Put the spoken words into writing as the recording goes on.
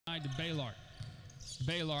To Baylor.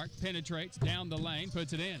 Baylor penetrates down the lane,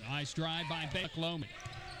 puts it in. Nice drive by Tusculum.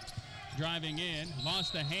 Driving in,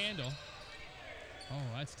 lost the handle.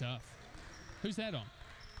 Oh, that's tough. Who's that on?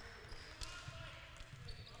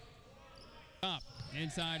 Up,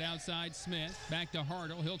 inside, outside, Smith. Back to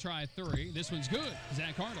Hartle. He'll try a three. This one's good.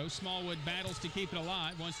 Zach Hartle. Smallwood battles to keep it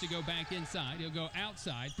alive. Wants to go back inside. He'll go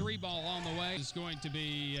outside. Three ball on the way. It's going to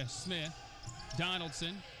be Smith.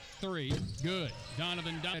 Donaldson. Three. Good.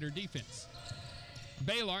 Donovan better defense.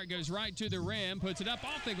 Baylor goes right to the rim. Puts it up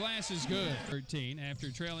off the glass. Is good. 13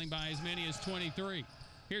 after trailing by as many as 23.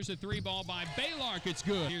 Here's a three ball by Baylor. It's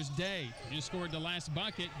good. Here's Day. Just scored the last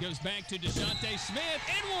bucket. Goes back to DeShante Smith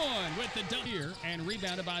and one with the dunk here and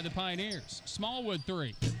rebounded by the Pioneers. Smallwood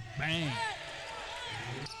three. Bang.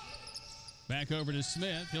 Back over to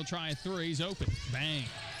Smith. He'll try a three. He's open. Bang.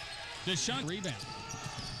 DeShante rebound.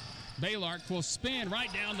 Baylor will spin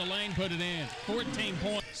right down the lane, put it in. 14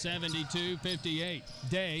 points, 72-58.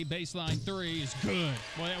 Day, baseline three is good.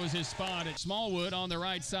 Boy, that was his spot at Smallwood on the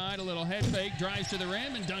right side. A little head fake, drives to the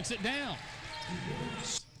rim and dunks it down.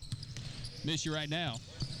 Miss you right now.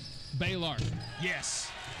 Baylor, yes.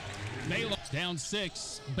 Baylor down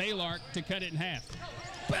 6. Baylor to cut it in half.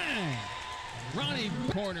 Bang! Ronnie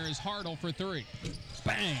corner is Hartle for three.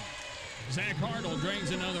 Bang! Zach Hartle drains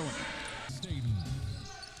another one.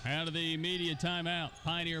 Out of the media timeout.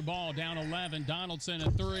 Pioneer ball down 11. Donaldson a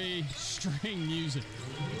three. String music.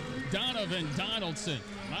 Donovan Donaldson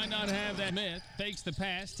might not have that myth. Fakes the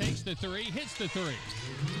pass, takes the three, hits the three.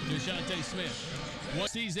 DeShante Smith. One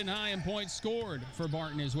season high in points scored for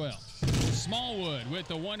Barton as well. Smallwood with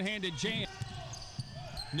the one-handed jam.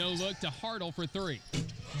 No look to Hartle for three.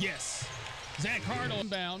 Yes. Zach Hartle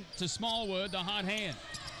inbound to Smallwood, the hot hand.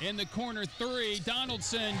 In the corner three.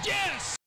 Donaldson. Yes!